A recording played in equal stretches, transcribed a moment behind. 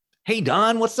Hey,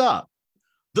 Don, what's up?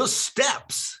 The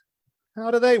steps. How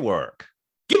do they work?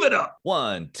 Give it up.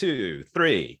 1, 2,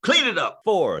 3. Clean it up.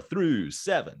 4 through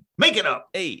 7. Make it up.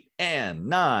 8 and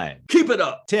 9. Keep it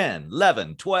up. 10,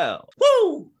 11, 12.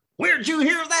 Woo! Where'd you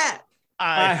hear that?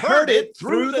 I heard it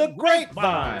through the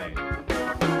grapevine.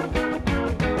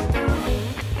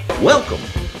 Welcome.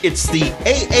 It's the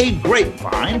AA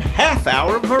Grapevine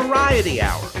Half-Hour Variety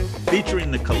Hour,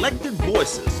 featuring the collected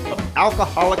voices of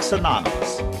Alcoholics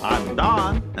Anonymous. I'm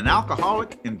Don, an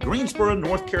alcoholic in Greensboro,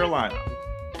 North Carolina.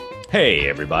 Hey,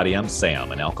 everybody, I'm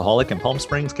Sam, an alcoholic in Palm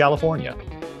Springs, California.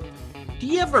 Do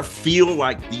you ever feel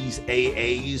like these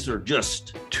AAs are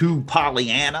just too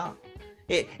Pollyanna?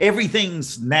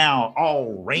 Everything's now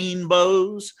all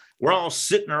rainbows. We're all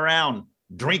sitting around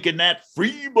drinking that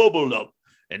free bubble up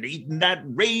and eating that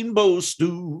rainbow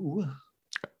stew.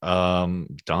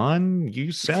 Don,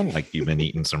 you sound like you've been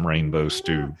eating some rainbow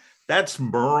stew. That's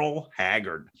Merle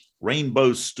Haggard,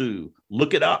 Rainbow Stew.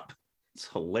 Look it up. It's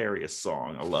a hilarious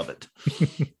song. I love it.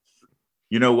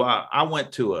 You know, I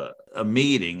went to a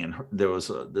meeting and there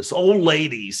was this old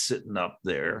lady sitting up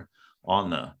there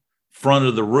on the front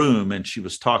of the room, and she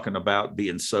was talking about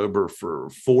being sober for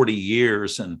 40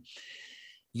 years. And,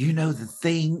 you know, the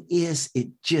thing is,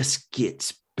 it just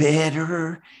gets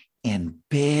better and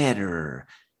better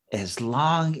as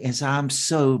long as I'm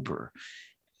sober.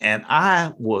 And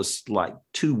I was like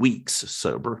 2 weeks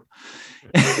sober.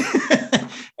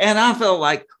 And I felt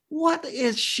like, what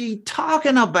is she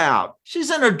talking about?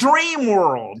 She's in a dream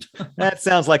world. That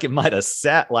sounds like it might have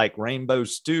sat like rainbow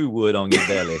stew would on your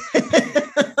belly.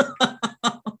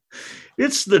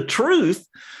 It's the truth.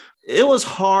 It was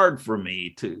hard for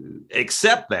me to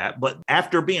accept that. But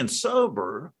after being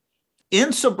sober,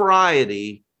 in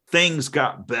sobriety, things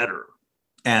got better.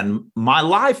 And my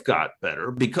life got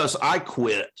better because I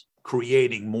quit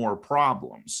creating more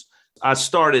problems. I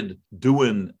started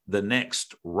doing the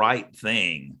next right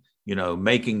thing, you know,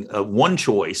 making one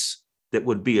choice that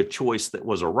would be a choice that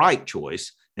was a right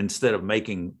choice instead of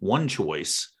making one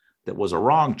choice that was a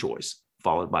wrong choice,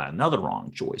 followed by another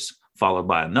wrong choice, followed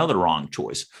by another wrong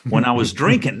choice. When I was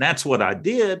drinking, that's what I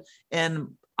did. And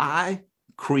I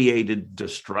created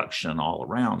destruction all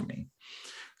around me.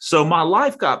 So my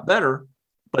life got better,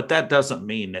 but that doesn't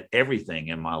mean that everything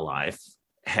in my life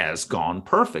has gone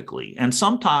perfectly. And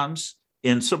sometimes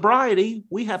in sobriety,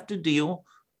 we have to deal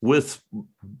with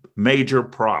major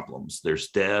problems. There's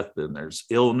death and there's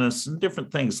illness and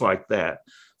different things like that.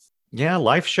 Yeah,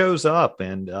 life shows up,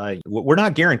 and we're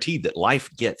not guaranteed that life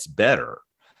gets better.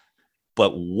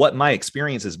 But what my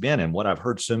experience has been and what I've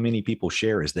heard so many people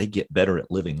share is they get better at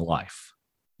living life.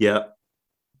 Yeah.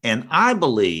 And I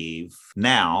believe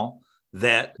now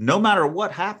that no matter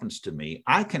what happens to me,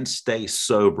 I can stay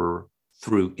sober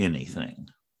through anything.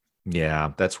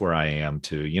 Yeah, that's where I am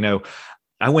too. You know,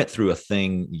 I went through a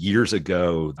thing years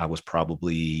ago. I was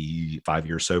probably 5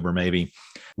 years sober, maybe.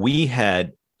 We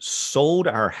had sold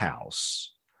our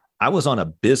house. I was on a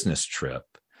business trip,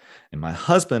 and my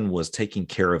husband was taking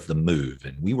care of the move,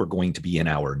 and we were going to be in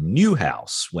our new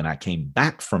house when I came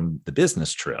back from the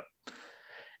business trip.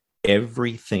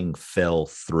 Everything fell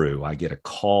through. I get a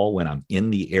call when I'm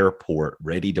in the airport,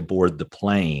 ready to board the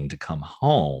plane to come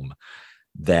home,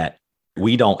 that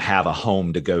we don't have a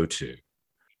home to go to.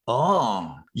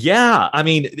 Oh, yeah. I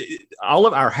mean, all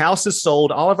of our house is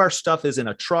sold. All of our stuff is in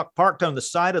a truck parked on the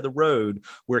side of the road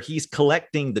where he's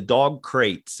collecting the dog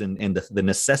crates and the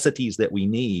necessities that we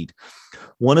need.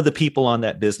 One of the people on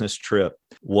that business trip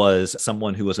was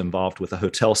someone who was involved with a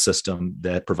hotel system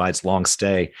that provides long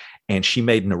stay. And she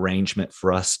made an arrangement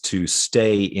for us to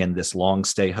stay in this long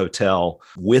stay hotel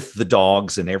with the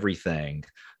dogs and everything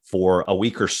for a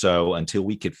week or so until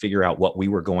we could figure out what we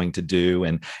were going to do.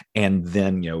 And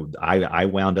then, you know, I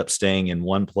wound up staying in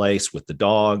one place with the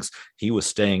dogs. He was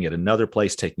staying at another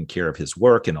place, taking care of his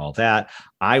work and all that.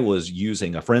 I was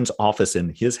using a friend's office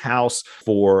in his house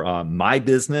for my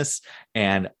business.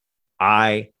 And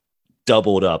I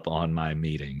doubled up on my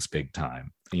meetings big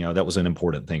time. You know, that was an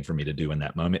important thing for me to do in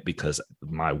that moment because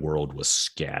my world was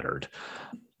scattered.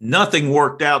 Nothing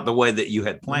worked out the way that you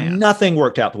had planned. Nothing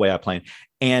worked out the way I planned.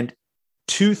 And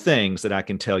two things that I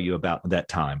can tell you about that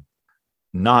time.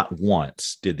 Not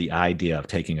once did the idea of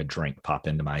taking a drink pop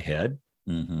into my head.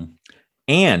 Mm-hmm.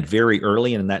 And very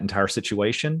early in that entire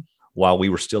situation, while we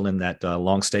were still in that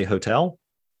long stay hotel,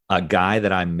 a guy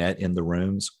that I met in the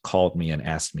rooms called me and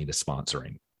asked me to sponsor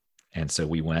him. And so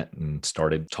we went and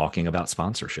started talking about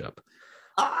sponsorship.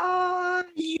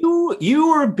 You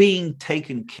are being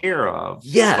taken care of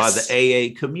Yes. by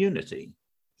the AA community.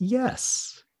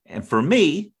 Yes. And for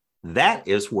me, that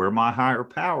is where my higher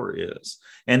power is.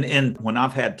 And when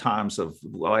I've had times of,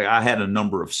 like, I had a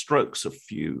number of strokes a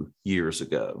few years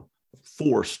ago,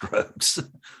 4 strokes,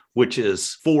 which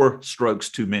is 4 strokes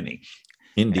too many.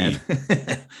 Indeed.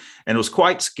 And it was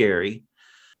quite scary.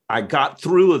 I got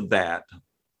through of that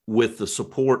with the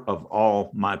support of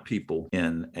all my people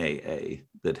in AA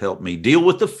that helped me deal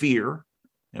with the fear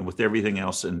and with everything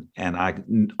else. And I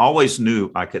always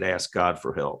knew I could ask God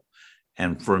for help.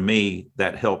 And for me,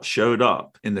 that help showed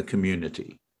up in the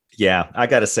community. Yeah, I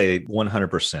got to say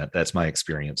 100%. That's my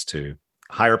experience too.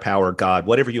 Higher power, God,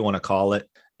 whatever you want to call it,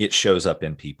 it shows up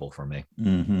in people for me.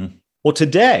 Mm-hmm. Well,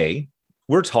 today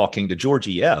we're talking to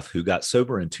Georgie F., who got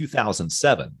sober in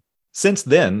 2007. Since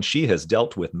then, she has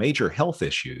dealt with major health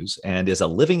issues and is a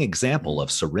living example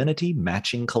of serenity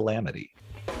matching calamity.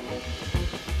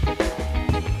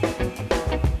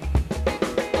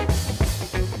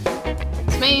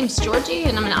 My name's Georgie,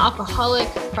 and I'm an alcoholic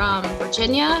from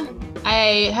Virginia.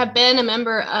 I have been a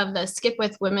member of the Skip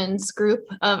With Women's group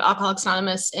of Alcoholics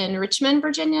Anonymous in Richmond,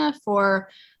 Virginia for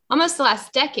almost the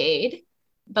last decade.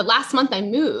 But last month I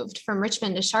moved from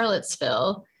Richmond to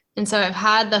Charlottesville. And so I've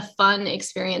had the fun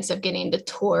experience of getting to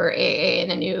tour AA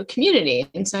in a new community.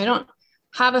 And so I don't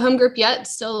have a home group yet,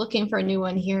 still looking for a new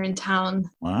one here in town.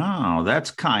 Wow,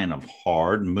 that's kind of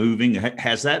hard moving.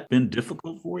 Has that been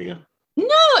difficult for you? No,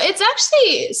 it's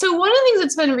actually, so one of the things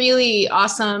that's been really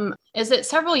awesome is that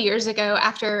several years ago,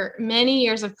 after many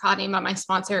years of prodding about my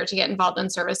sponsor to get involved in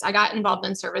service, I got involved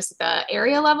in service at the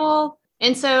area level.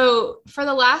 And so for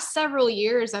the last several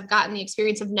years, I've gotten the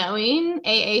experience of knowing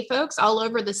AA folks all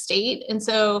over the state. And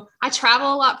so I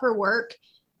travel a lot for work.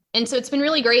 And so it's been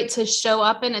really great to show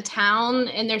up in a town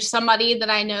and there's somebody that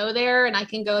I know there and I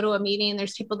can go to a meeting and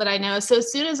there's people that I know. So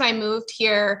as soon as I moved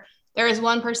here, there was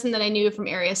one person that I knew from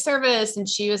area service and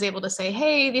she was able to say,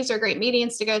 hey, these are great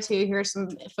meetings to go to. Here are some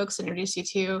folks to introduce you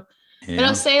to. Yeah. And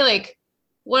I'll say, like,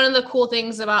 one of the cool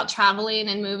things about traveling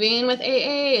and moving with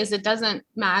AA is it doesn't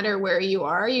matter where you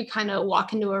are. You kind of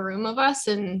walk into a room of us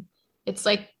and it's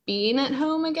like being at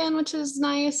home again, which is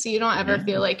nice. So you don't ever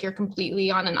feel like you're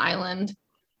completely on an island.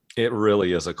 It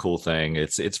really is a cool thing.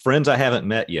 It's friends I haven't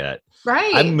met yet.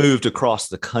 Right. I moved across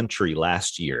the country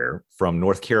last year from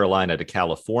North Carolina to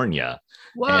California.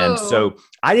 Whoa. And so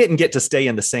I didn't get to stay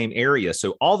in the same area.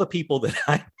 So all the people that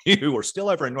I knew were still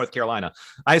over in North Carolina.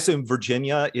 I assume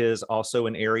Virginia is also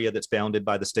an area that's bounded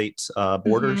by the state's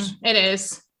borders. Mm-hmm. It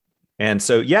is. And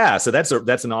so, yeah, so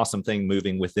that's an awesome thing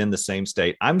moving within the same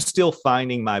state. I'm still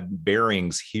finding my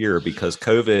bearings here because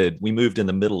COVID, we moved in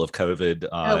the middle of COVID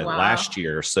last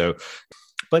year. So,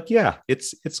 but yeah,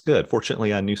 it's good.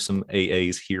 Fortunately, I knew some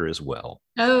AAs here as well.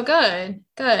 Oh, good.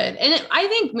 And I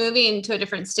think moving to a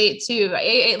different state too,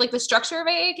 AA, like the structure of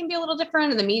AA can be a little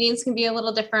different and the meetings can be a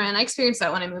little different. I experienced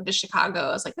that when I moved to Chicago.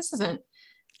 I was like, this isn't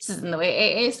the way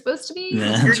AA is supposed to be.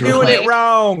 Yeah, you're doing it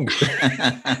wrong.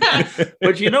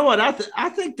 But you know what? I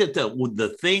think that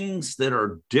the things that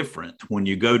are different when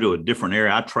you go to a different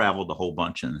area, I traveled a whole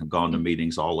bunch and have gone to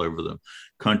meetings all over the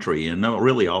country and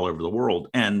really all over the world.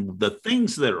 And the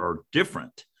things that are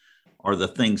different are the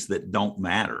things that don't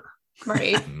matter.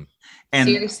 Right. And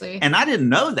seriously. And I didn't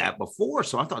know that before.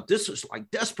 So I thought this is like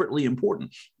desperately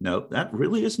important. No, that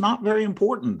really is not very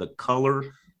important. The color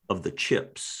of the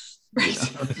chips.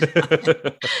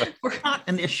 We're not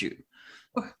an issue.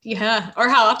 Yeah. Or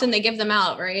how often they give them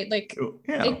out, right? Like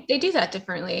they do that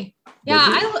differently. Yeah.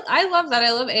 I love that.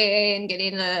 I love AA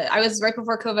and I was right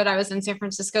before COVID, I was in San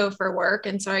Francisco for work.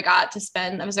 And so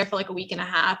I was there for like a week and a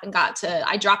half and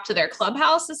I dropped to their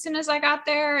clubhouse as soon as I got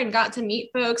there and got to meet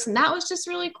folks. And that was just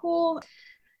really cool.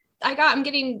 I'm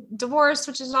getting divorced,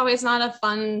 which is always not a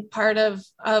fun part of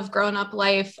grown up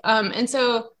life. And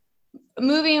so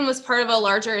moving was part of a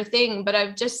larger thing, but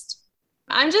I'm just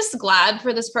glad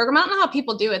for this program. I don't know how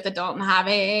people do it that don't have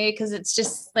AA, because it's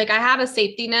just like I have a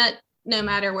safety net no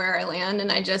matter where I land.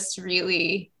 And I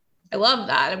love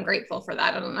that. I'm grateful for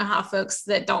that. I don't know how folks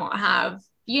that don't have,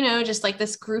 just like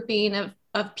this grouping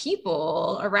of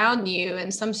people around you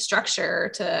and some structure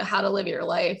to how to live your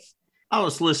life. I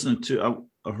was listening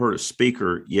I heard a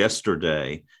speaker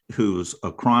yesterday who's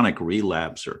a chronic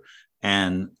relapser.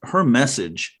 And her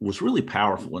message was really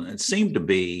powerful. And it seemed to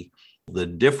be the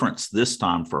difference this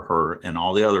time for her and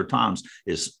all the other times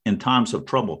is in times of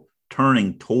trouble,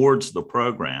 turning towards the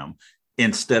program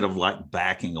instead of like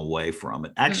backing away from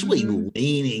it, actually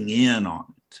leaning in on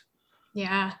it.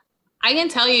 Yeah. I can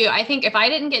tell you, I think if I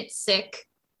didn't get sick,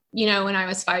 when I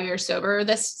was 5 years sober,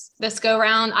 this go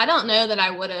round, I don't know that I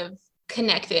would have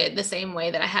connected the same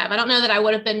way that I have. I don't know that I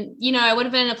would have been, in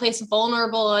a place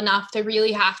vulnerable enough to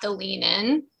really have to lean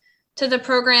in to the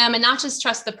program, and not just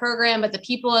trust the program, but the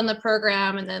people in the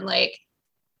program, and then like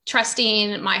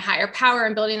trusting my higher power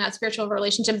and building that spiritual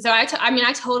relationship. So I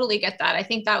totally get that. I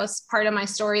think that was part of my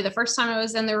story the first time I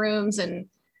was in the rooms. And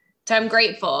so I'm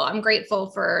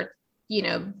grateful for, you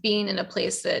know, being in a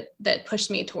place that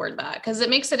pushed me toward that, because it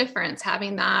makes a difference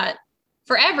having that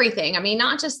for everything. I mean,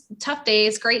 not just tough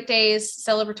days, great days,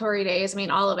 celebratory days. I mean,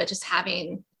 all of it, just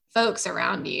having folks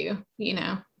around you, you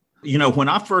know. You know, when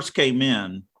I first came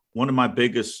in, one of my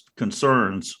biggest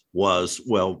concerns was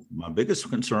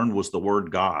the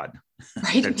word God.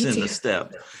 Right. That's in the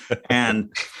step.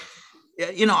 And,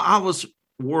 you know, I was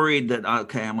worried that,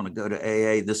 okay, I'm going to go to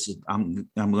AA. I'm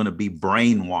going to be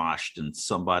brainwashed. And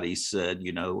somebody said,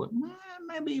 you know,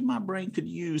 maybe my brain could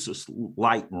use a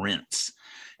light rinse.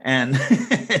 And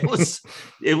that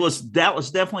was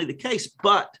definitely the case.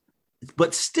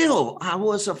 But still, I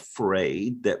was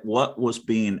afraid that what was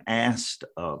being asked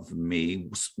of me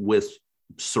with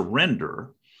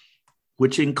surrender,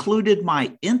 which included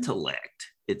my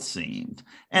intellect, it seemed.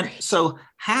 And so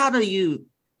how do you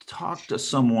talk to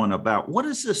someone about what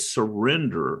is this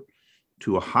surrender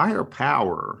to a higher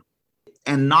power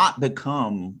and not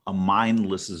become a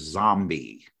mindless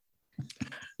zombie?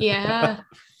 Yeah.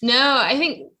 No, I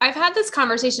think I've had this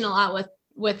conversation a lot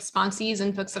with sponsees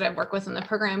and folks that I've worked with in the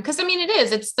program. Because I mean,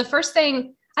 it's the first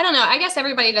thing. I don't know. I guess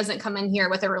everybody doesn't come in here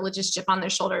with a religious chip on their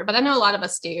shoulder, but I know a lot of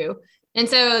us do. And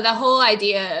so the whole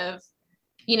idea of,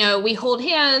 you know, we hold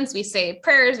hands, we say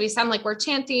prayers, we sound like we're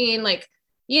chanting, like,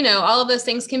 you know, all of those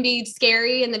things can be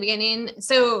scary in the beginning.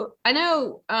 So I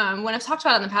know when I've talked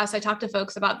about it in the past, I talked to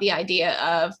folks about the idea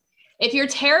of, if you're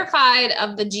terrified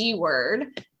of the G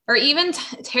word, or even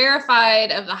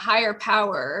terrified of the higher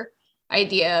power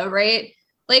idea, right?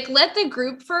 Like, let the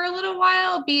group for a little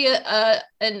while be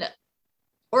an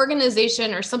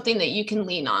organization or something that you can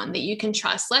lean on, that you can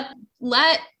trust.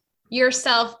 Let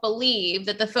yourself believe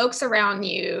that the folks around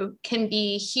you can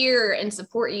be here and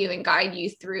support you and guide you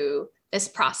through this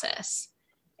process.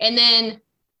 And then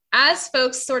as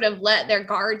folks sort of let their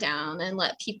guard down and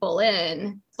let people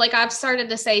in, like I've started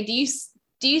to say, do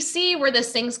you see where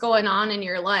this thing's going on in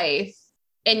your life?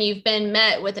 And you've been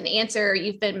met with an answer,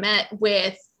 you've been met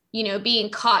with, you know, being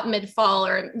caught mid-fall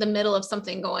or in the middle of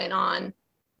something going on.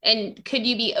 And could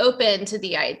you be open to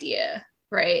the idea,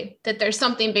 right, that there's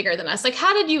something bigger than us? Like,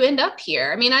 how did you end up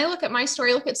here? I mean, I look at my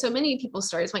story, look at so many people's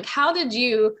stories. Like, how did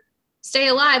you stay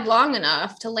alive long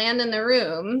enough to land in the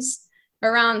rooms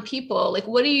around people? Like,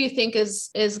 what do you think is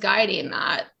guiding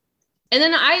that? And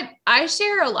then I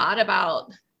share a lot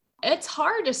about, it's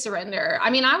hard to surrender.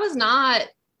 I mean, I was not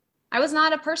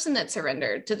a person that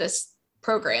surrendered to this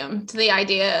program, to the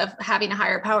idea of having a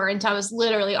higher power, until I was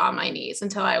literally on my knees,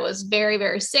 until I was very,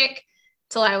 very sick,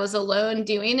 till I was alone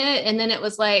doing it. And then it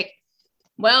was like,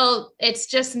 well, it's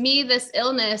just me, this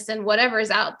illness, and whatever's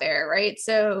out there, right?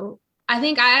 So I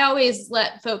think I always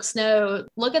let folks know,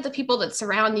 look at the people that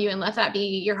surround you and let that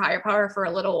be your higher power for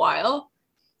a little while,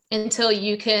 until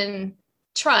you can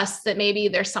trust that maybe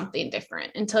there's something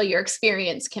different, until your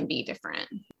experience can be different.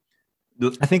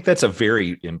 I think that's a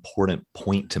very important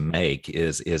point to make,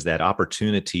 is that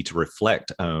opportunity to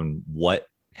reflect on what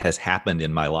has happened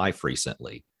in my life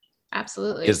recently.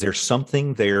 Absolutely. Is there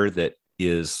something there that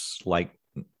is like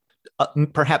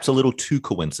perhaps a little too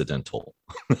coincidental?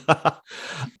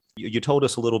 You told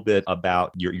us a little bit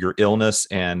about your illness,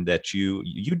 and that you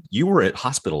were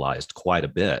hospitalized quite a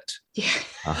bit.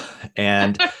 Yeah.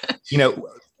 And, you know,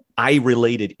 I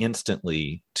related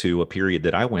instantly to a period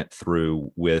that I went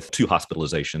through with 2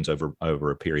 hospitalizations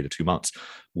over a period of 2 months,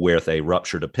 with a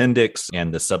ruptured appendix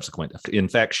and the subsequent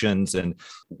infections. And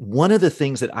one of the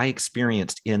things that I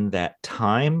experienced in that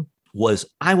time was,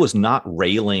 I was not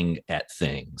railing at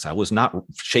things. I was not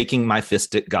shaking my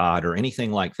fist at God or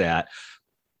anything like that.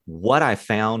 What I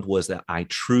found was that I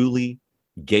truly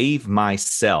gave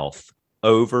myself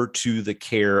over to the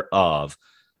care of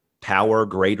power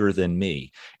greater than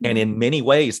me. And in many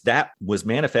ways, that was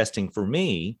manifesting for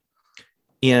me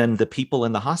in the people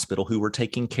in the hospital who were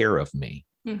taking care of me.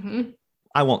 Mm-hmm.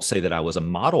 I won't say that I was a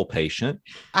model patient.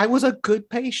 I was a good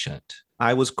patient.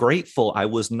 I was grateful. I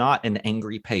was not an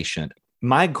angry patient.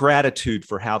 My gratitude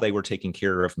for how they were taking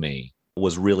care of me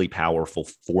was really powerful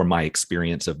for my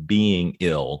experience of being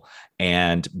ill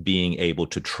and being able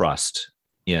to trust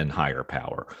in higher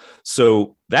power.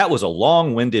 So that was a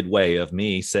long-winded way of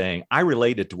me saying, I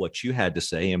related to what you had to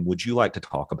say. And would you like to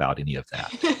talk about any of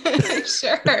that?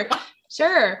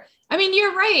 Sure. I mean,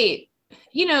 you're right.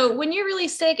 You know, when you're really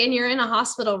sick and you're in a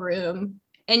hospital room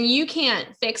and you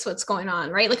can't fix what's going on,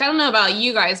 right? Like, I don't know about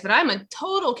you guys, but I'm a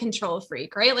total control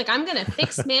freak, right? Like, I'm going to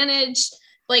fix, manage,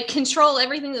 like control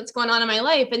everything that's going on in my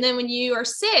life. And then when you are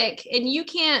sick and you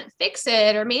can't fix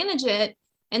it or manage it,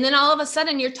 and then all of a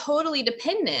sudden you're totally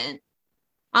dependent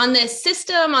on this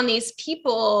system, on these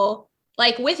people,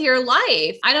 like with your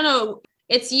life. I don't know.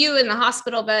 It's you in the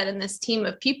hospital bed and this team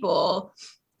of people.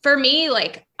 For me,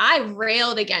 like I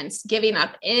railed against giving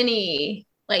up any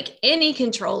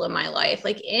control in my life,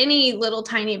 like any little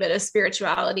tiny bit of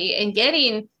spirituality,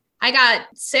 and I got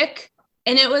sick,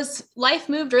 and life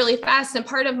moved really fast. And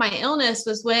part of my illness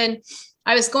was when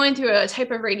I was going through a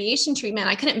type of radiation treatment.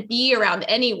 I couldn't be around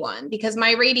anyone because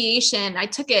my radiation, I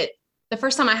took it the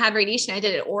first time I had radiation, I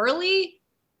did it orally.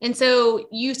 And so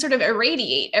you sort of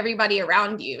irradiate everybody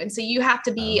around you. And so you have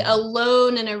to be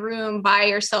alone in a room by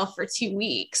yourself for 2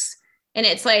 weeks. And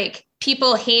it's like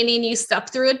people handing you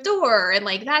stuff through a door, and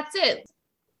like, that's it.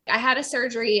 I had a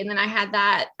surgery, and then I had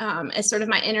that as sort of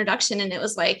my introduction. And it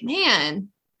was like, man,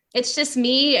 it's just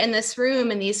me in this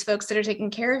room and these folks that are taking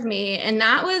care of me. And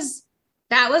that was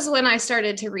when I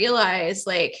started to realize,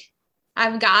 like,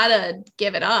 I've got to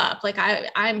give it up. Like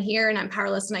I'm here and I'm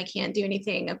powerless and I can't do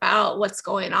anything about what's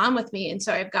going on with me. And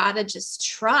so I've got to just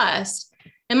trust.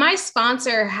 And my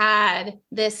sponsor had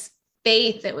this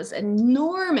faith that was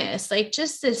enormous, like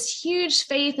just this huge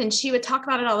faith. And she would talk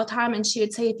about it all the time. And she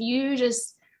would say, if you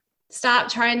just stop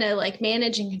trying to like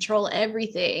manage and control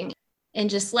everything and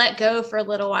just let go for a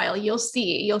little while, you'll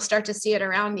start to see it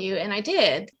around you. And I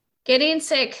did. Getting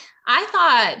sick,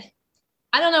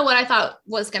 I don't know what I thought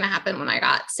was going to happen when I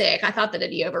got sick. I thought that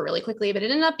it'd be over really quickly, but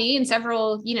it ended up being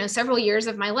several years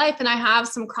of my life. And I have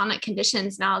some chronic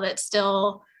conditions now that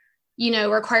still,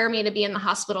 require me to be in the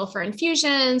hospital for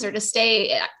infusions or to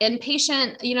stay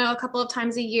inpatient, a couple of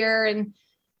times a year.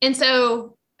 And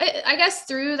so I guess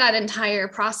through that entire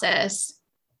process,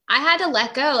 I had to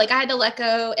let go. Like I had to let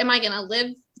go. Am I going to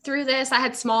live through this? I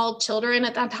had small children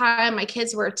at that time. My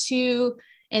kids were 2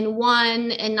 and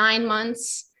 1 and 9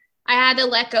 months. I had to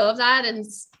let go of that and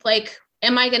like,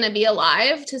 am I going to be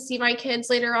alive to see my kids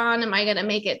later on? Am I going to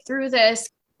make it through this?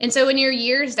 And so when you're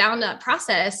years down that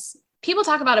process, people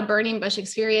talk about a burning bush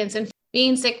experience, and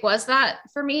being sick was that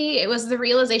for me. It was the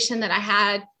realization that I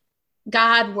had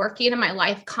God working in my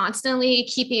life constantly,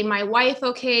 keeping my wife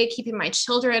okay, keeping my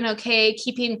children okay,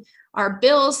 keeping our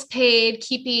bills paid,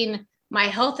 keeping my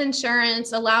health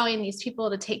insurance, allowing these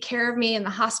people to take care of me in the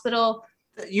hospital.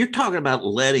 You're talking about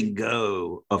letting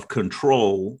go of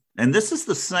control. And this is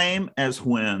the same as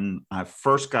when I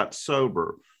first got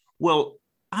sober. Well,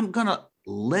 I'm going to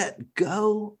let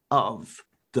go of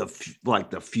the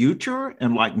future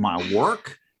and like my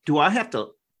work. Do I have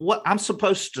to, what I'm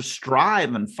supposed to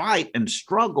strive and fight and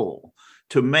struggle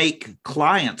to make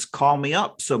clients call me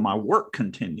up so my work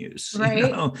continues,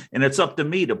 right? And it's up to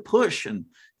me to push.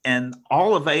 And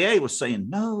all of AA was saying,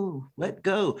 no, let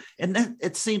go. And then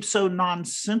it seems so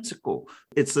nonsensical.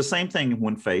 It's the same thing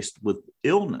when faced with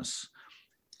illness.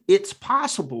 It's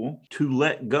possible to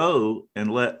let go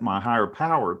and let my higher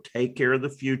power take care of the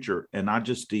future. And I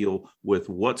just deal with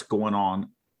what's going on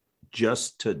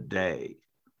just today.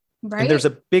 Right. And there's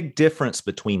a big difference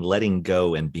between letting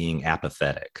go and being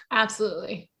apathetic.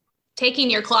 Absolutely. Taking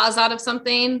your claws out of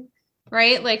something,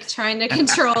 right? Like trying to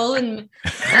control and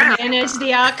manage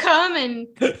the outcome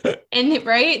and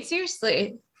right.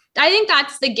 Seriously. I think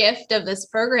that's the gift of this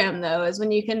program though, is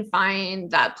when you can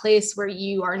find that place where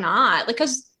you are not, like,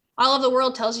 because all of the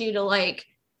world tells you to like,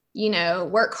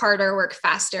 work harder, work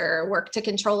faster, work to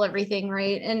control everything.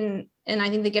 Right. And I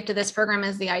think the gift of this program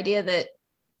is the idea that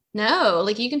no,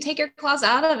 like you can take your claws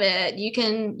out of it. You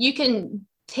can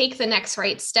take the next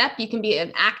right step. You can be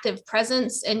an active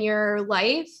presence in your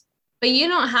life, but you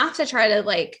don't have to try to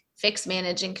like fix,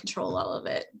 manage, and control all of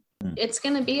it. It's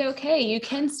going to be okay. You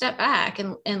can step back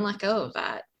and let go of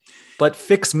that. But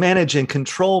fix, manage, and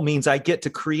control means I get to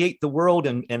create the world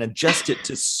and adjust it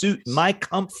to suit my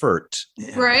comfort.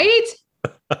 Yeah. Right?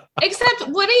 Except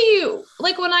what do you,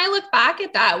 like when I look back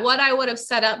at that, what I would have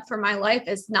set up for my life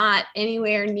is not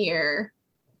anywhere near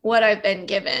what I've been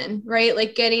given, right?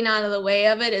 Like getting out of the way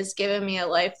of it has given me a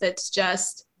life that's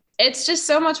just, it's just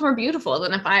so much more beautiful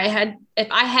than if I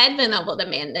had been able to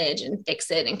manage and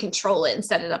fix it and control it and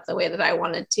set it up the way that I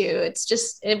wanted to. It's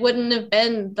just, it wouldn't have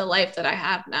been the life that I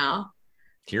have now.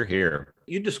 Hear, hear.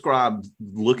 You described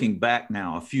looking back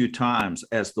now a few times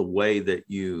as the way that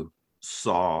you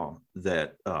saw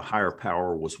that a higher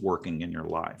power was working in your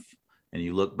life. And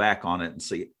you look back on it and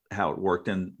see how it worked.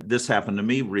 And this happened to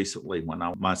me recently when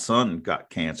my son got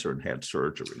cancer and had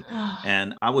surgery.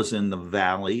 And I was in the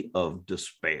valley of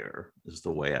despair, is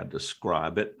the way I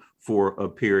describe it, for a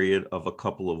period of a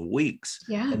couple of weeks.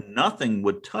 Yeah. And nothing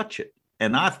would touch it.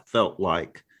 And I felt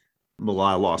like Well,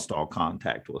 I lost all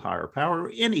contact with higher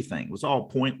power. Anything was all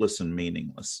pointless and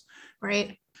meaningless.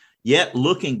 Right. Yet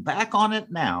looking back on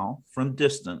it now from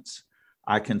distance,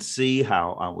 I can see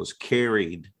how I was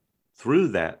carried through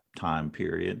that time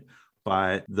period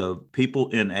by the people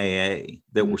in AA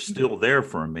that were still there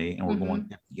for me and were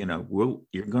going,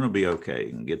 you're going to be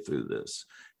okay and get through this.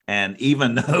 And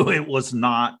even though it was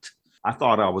not, I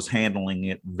thought I was handling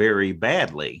it very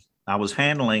badly. I was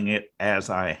handling it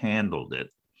as I handled it.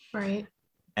 Right.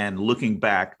 And looking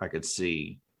back, I could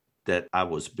see that I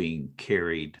was being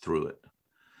carried through it.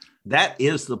 That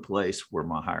is the place where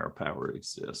my higher power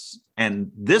exists.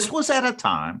 And this was at a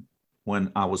time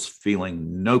when I was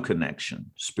feeling no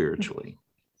connection spiritually.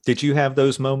 Did you have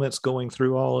those moments going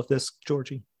through all of this,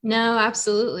 Georgie? No,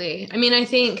 absolutely. I mean, I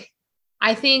think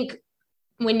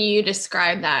when you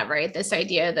describe that, right, this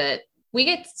idea that we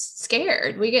get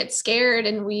scared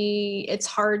and it's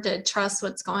hard to trust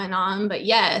what's going on. But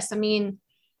yes, I mean,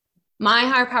 my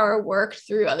higher power worked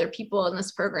through other people in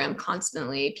this program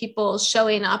constantly. People just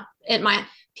showing up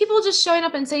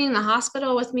and sitting in the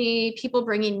hospital with me, people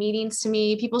bringing meetings to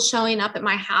me, people showing up at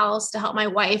my house to help my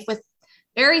wife with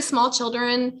very small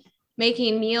children,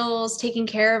 making meals, taking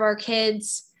care of our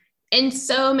kids. In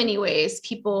so many ways,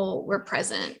 people were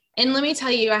present. And let me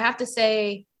tell you, I have to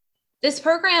say, this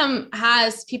program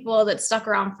has people that stuck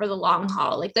around for the long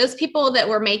haul. Like those people that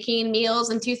were making meals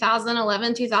in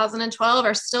 2011, 2012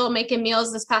 are still making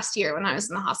meals this past year when I was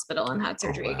in the hospital and had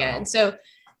surgery again. So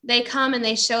they come and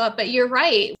they show up, but you're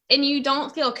right. And you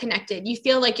don't feel connected. You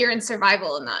feel like you're in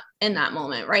survival in that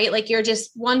moment, right? Like you're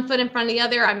just one foot in front of the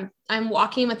other. I'm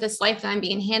walking with this life that I'm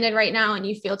being handed right now. And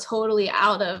you feel totally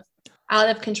out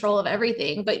of control of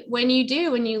everything. But when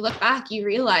you look back, you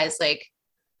realize like,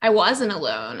 I wasn't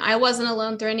alone. I wasn't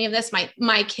alone through any of this.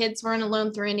 My kids weren't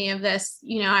alone through any of this.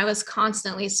 I was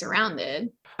constantly surrounded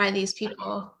by these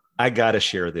people. I got to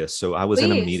share this. So I was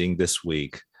in a meeting this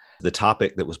week. The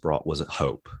topic that was brought was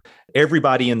hope.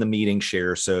 Everybody in the meeting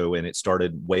shares. And it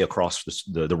started way across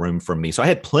the room from me. So I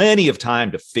had plenty of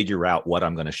time to figure out what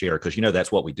I'm going to share because,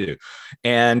 that's what we do.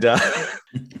 And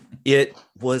it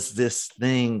was this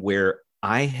thing where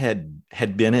I had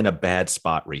been in a bad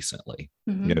spot recently.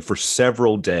 For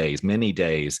several days, many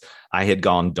days, I had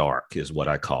gone dark is what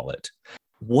I call it.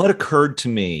 What occurred to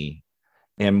me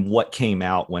and what came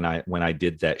out when I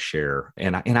did that share,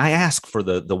 and I ask for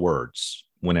the words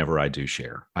whenever I do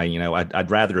share.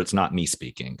 I'd rather it's not me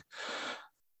speaking.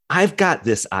 I've got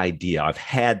this idea. I've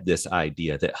had this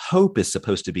idea that hope is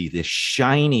supposed to be this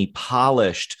shiny,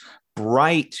 polished,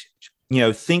 bright,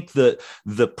 think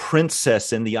the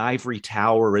princess in the ivory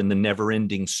tower in the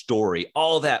never-ending story,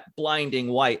 all that blinding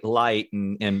white light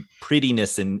and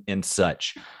prettiness and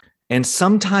such. And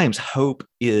sometimes hope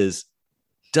is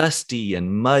dusty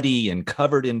and muddy and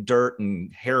covered in dirt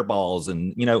and hairballs.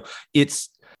 And,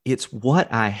 it's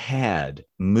what I had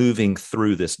moving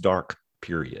through this dark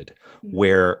period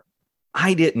where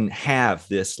I didn't have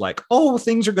this like, oh,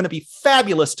 things are going to be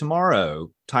fabulous tomorrow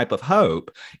type of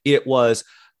hope. It was,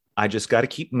 I just got to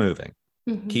keep moving,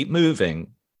 keep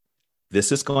moving.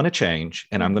 This is going to change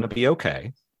and I'm going to be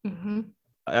okay.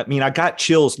 I mean, I got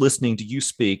chills listening to you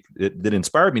speak that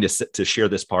inspired me to share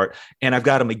this part. And I've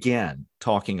got them again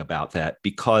talking about that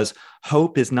because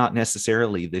hope is not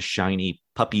necessarily this shiny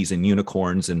puppies and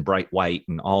unicorns and bright white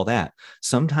and all that.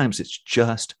 Sometimes it's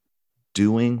just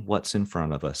doing what's in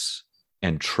front of us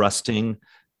and trusting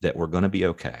that we're going to be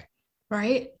okay.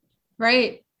 Right.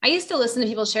 I used to listen to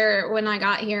people share when I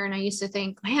got here and I used to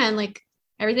think, man, like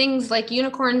everything's like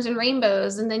unicorns and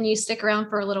rainbows. And then you stick around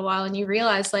for a little while and you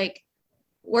realize like,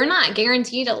 we're not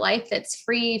guaranteed a life that's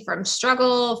free from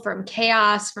struggle, from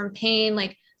chaos, from pain.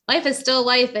 Like life is still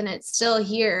life and it's still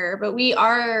here, but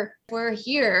we're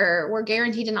here. We're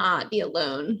guaranteed to not be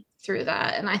alone through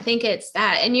that. And I think it's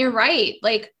that. And you're right.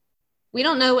 Like we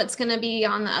don't know what's going to be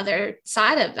on the other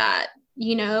side of that,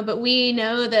 but we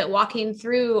know that walking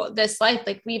through this life,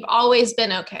 like we've always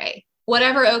been okay,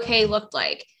 whatever okay looked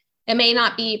like. It may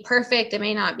not be perfect. It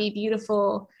may not be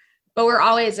beautiful, but we're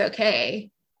always okay.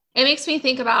 It makes me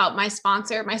think about my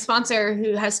sponsor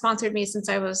who has sponsored me since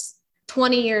I was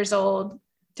 20 years old.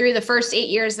 Through the first 8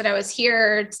 years that I was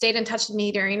here, stayed in touch with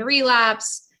me during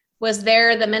relapse, was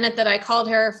there the minute that I called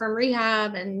her from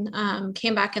rehab and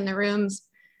came back in the rooms.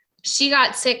 She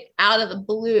got sick out of the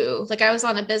blue. Like I was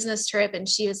on a business trip and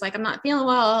she was like, I'm not feeling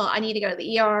well. I need to go to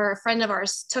the ER. A friend of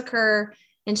ours took her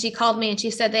and she called me and she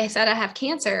said, they said I have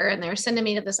cancer and they're sending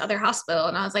me to this other hospital.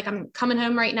 And I was like, I'm coming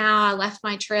home right now. I left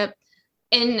my trip.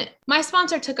 And my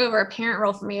sponsor took over a parent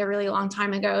role for me a really long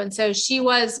time ago. And so she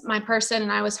was my person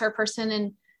and I was her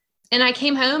person. And I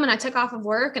came home and I took off of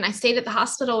work and I stayed at the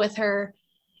hospital with her.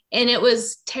 And it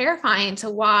was terrifying to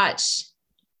watch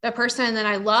the person that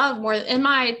I love more, and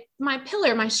my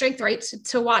pillar, my strength, right?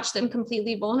 To watch them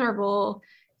completely vulnerable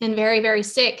and very, very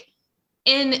sick.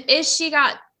 And as she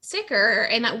got sicker,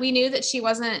 and that we knew that she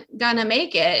wasn't gonna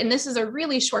make it, and this is a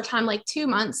really short time, like 2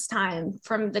 months time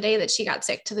from the day that she got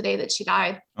sick to the day that she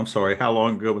died. I'm sorry, how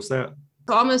long ago was that?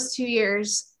 Almost 2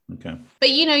 years. Okay.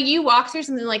 But you walk through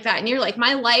something like that and you're like,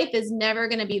 my life is never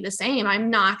going to be the same. I'm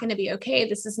not going to be okay.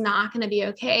 This is not going to be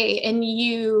okay. And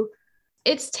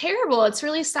it's terrible. It's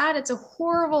really sad. It's a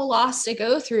horrible loss to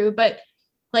go through. But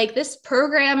like, this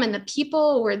program and the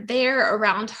people were there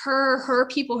around her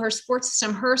people, her support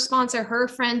system, her sponsor, her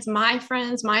friends, my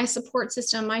support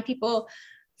system, my people,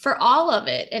 for all of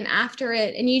it. And after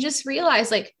it, and you just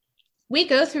realize, like, we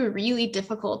go through really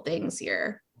difficult things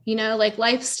here. Like,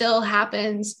 life still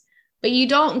happens, but you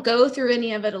don't go through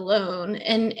any of it alone,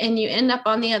 and you end up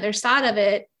on the other side of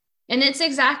it. And it's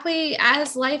exactly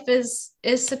as life is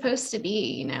supposed to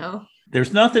be.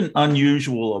 There's nothing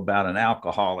unusual about an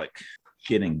alcoholic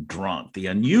getting drunk. The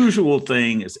unusual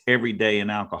thing is every day an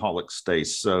alcoholic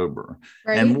stays sober.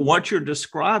 Right. And what you're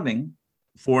describing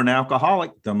for an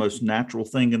alcoholic, the most natural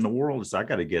thing in the world is, I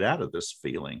got to get out of this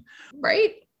feeling.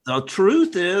 Right. The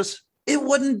truth is, it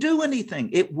wouldn't do anything.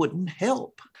 It wouldn't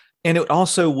help. And it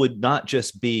also would not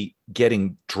just be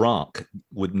getting drunk,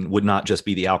 would not just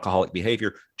be the alcoholic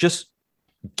behavior, just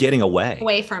getting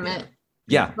away from it.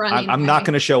 Yeah. I'm not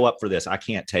going to show up for this. I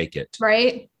can't take it.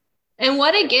 Right. And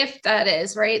what a gift that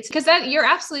is, right? Because you're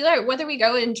absolutely right. Whether we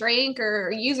go and drink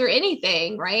or use or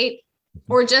anything, right?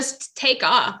 Or just take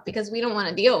off because we don't want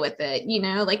to deal with it.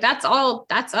 Like, that's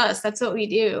us. That's what we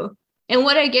do. And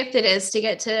what a gift it is to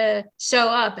get to show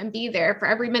up and be there for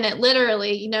every minute,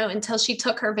 literally, until she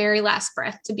took her very last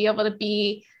breath, to be able to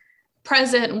be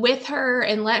present with her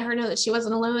and let her know that she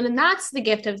wasn't alone. And that's the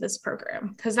gift of this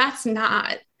program, because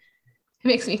it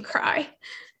makes me cry,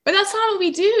 but that's not what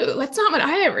we do. That's not what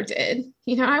I ever did.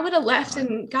 I would have left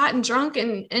and gotten drunk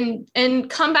and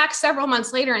come back several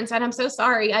months later and said, I'm so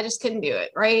sorry. I just couldn't do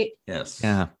it. Right. Yes.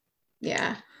 Yeah.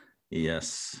 Yeah.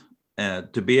 Yes.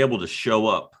 To be able to show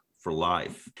up for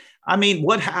life. I mean,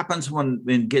 what happens when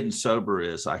getting sober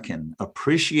is I can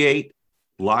appreciate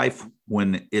life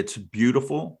when it's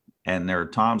beautiful, and there are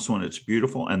times when it's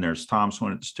beautiful and there's times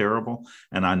when it's terrible.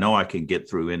 And I know I can get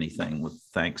through anything with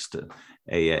thanks to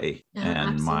AA and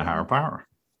absolutely. My higher power.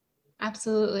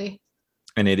 Absolutely.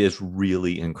 And it is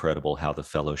really incredible how the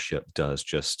fellowship does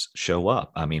just show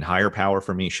up. I mean, higher power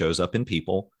for me shows up in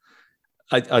people.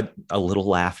 A little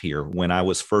laugh here. When I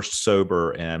was first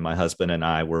sober and my husband and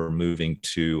I were moving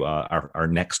to our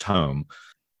next home,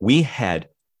 we had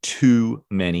too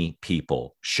many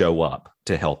people show up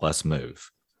to help us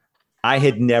move. I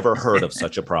had never heard of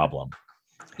such a problem.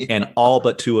 And all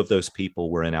but 2 of those people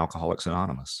were in Alcoholics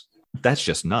Anonymous. That's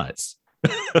just nuts.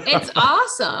 It's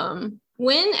awesome.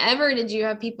 Whenever did you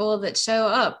have people that show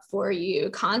up for you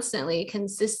constantly,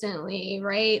 consistently,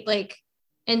 right? Like,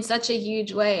 in such a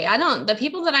huge way. The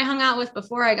people that I hung out with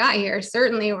before I got here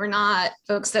certainly were not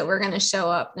folks that were going to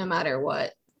show up no matter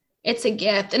what. It's a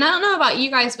gift. And I don't know about you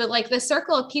guys, but like, the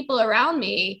circle of people around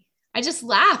me, I just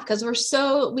laugh because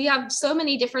we have so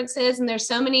many differences, and there's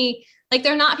so many, like,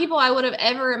 they're not people I would have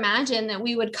ever imagined that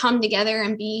we would come together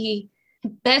and be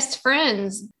best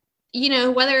friends.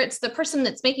 Whether it's the person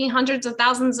that's making hundreds of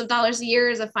thousands of dollars a year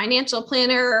as a financial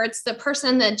planner, or it's the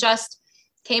person that just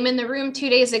came in the room 2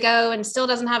 days ago and still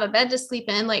doesn't have a bed to sleep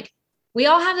in. Like, we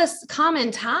all have this common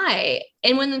tie.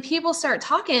 And when the people start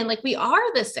talking, like, we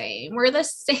are the same. We're the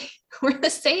same. We're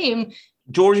the same.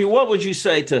 Georgie, what would you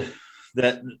say to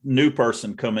that new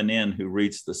person coming in who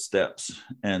reads the steps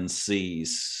and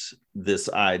sees this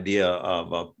idea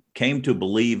of came to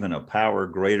believe in a power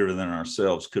greater than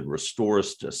ourselves could restore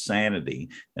us to sanity,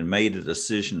 and made a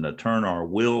decision to turn our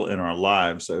will and our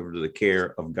lives over to the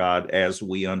care of God as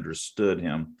we understood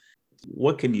him?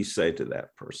 What can you say to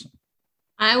that person?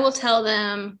 I will tell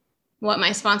them what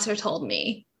my sponsor told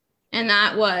me. And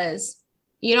that was,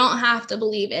 you don't have to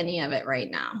believe any of it right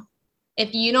now.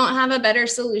 If you don't have a better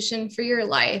solution for your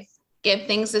life, give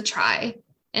things a try.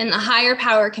 And the higher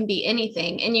power can be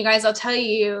anything. And you guys, I'll tell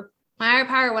you, my higher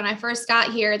power, when I first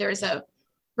got here, there was a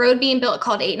road being built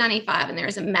called 895, and there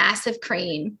was a massive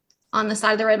crane on the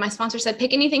side of the road. My sponsor said,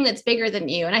 pick anything that's bigger than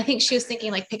you. And I think she was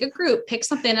thinking, like, pick a group, pick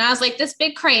something. And I was like, this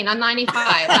big crane on 95,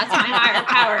 that's my higher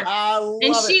power.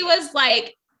 And she was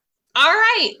like, all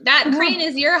right, that crane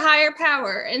is your higher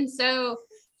power. And so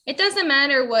it doesn't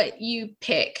matter what you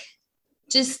pick.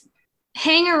 Just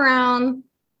hang around,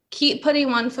 keep putting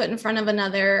one foot in front of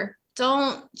another.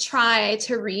 don't try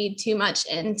to read too much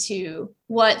into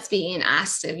what's being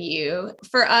asked of you.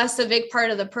 For us, a big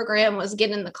part of the program was get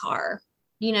in the car.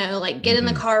 Like get in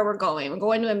the car, we're going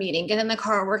to a meeting, get in the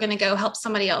car, we're going to go help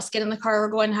somebody else, get in the car, we're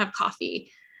going to have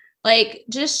coffee. Like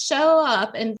just show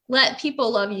up and let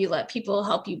people love you, let people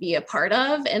help you be a part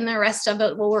of, and the rest of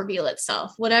it will reveal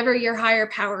itself. Whatever your higher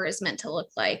power is meant to look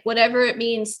like, whatever it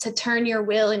means to turn your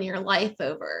will and your life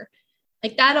over,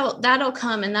 like that'll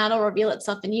come and that'll reveal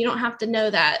itself. And you don't have to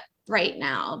know that right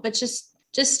now, but just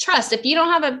trust. If you don't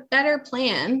have a better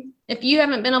plan, if you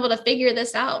haven't been able to figure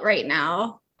this out right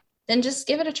now, then just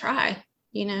give it a try,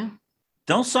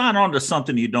 Don't sign on to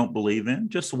something you don't believe in.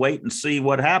 Just wait and see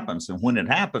what happens. And when it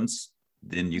happens,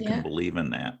 then you can believe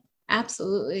in that.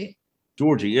 Absolutely.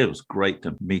 Georgie, it was great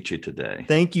to meet you today.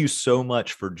 Thank you so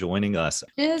much for joining us.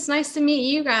 It was nice to meet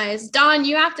you guys. Don,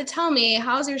 you have to tell me,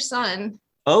 how's your son?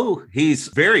 Oh, he's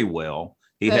very well.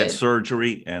 He had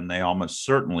surgery and they almost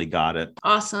certainly got it.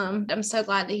 Awesome. I'm so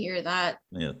glad to hear that.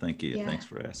 Yeah, thank you. Yeah. Thanks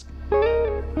for asking.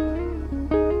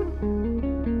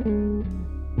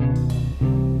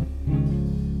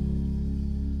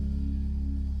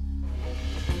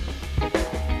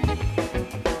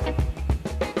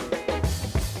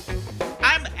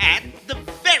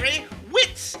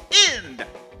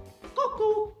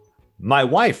 My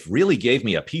wife really gave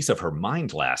me a piece of her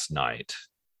mind last night.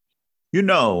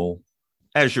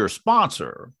 As your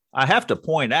sponsor, I have to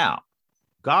point out,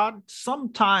 God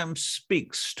sometimes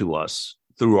speaks to us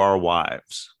through our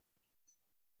wives.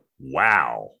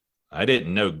 Wow. I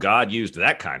didn't know God used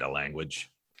that kind of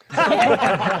language.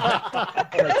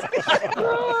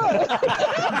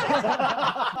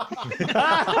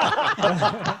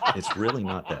 It's really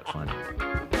not that funny.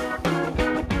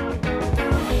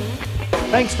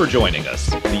 Thanks for joining us.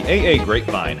 The AA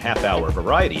Grapevine Half-Hour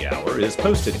Variety Hour is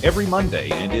posted every Monday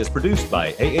and is produced by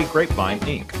AA Grapevine,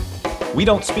 Inc. We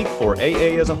don't speak for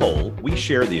AA as a whole. We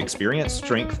share the experience,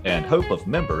 strength, and hope of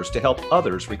members to help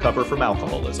others recover from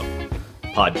alcoholism.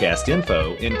 Podcast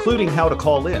info, including how to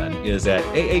call in, is at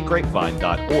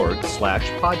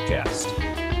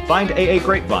aagrapevine.org/podcast. Find AA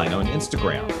Grapevine on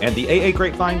Instagram and the AA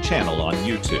Grapevine channel on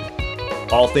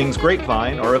YouTube. All things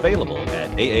Grapevine are available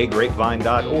at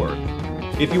aagrapevine.org.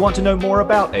 If you want to know more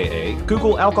about AA,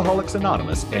 Google Alcoholics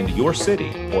Anonymous and your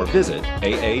city or visit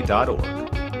aa.org.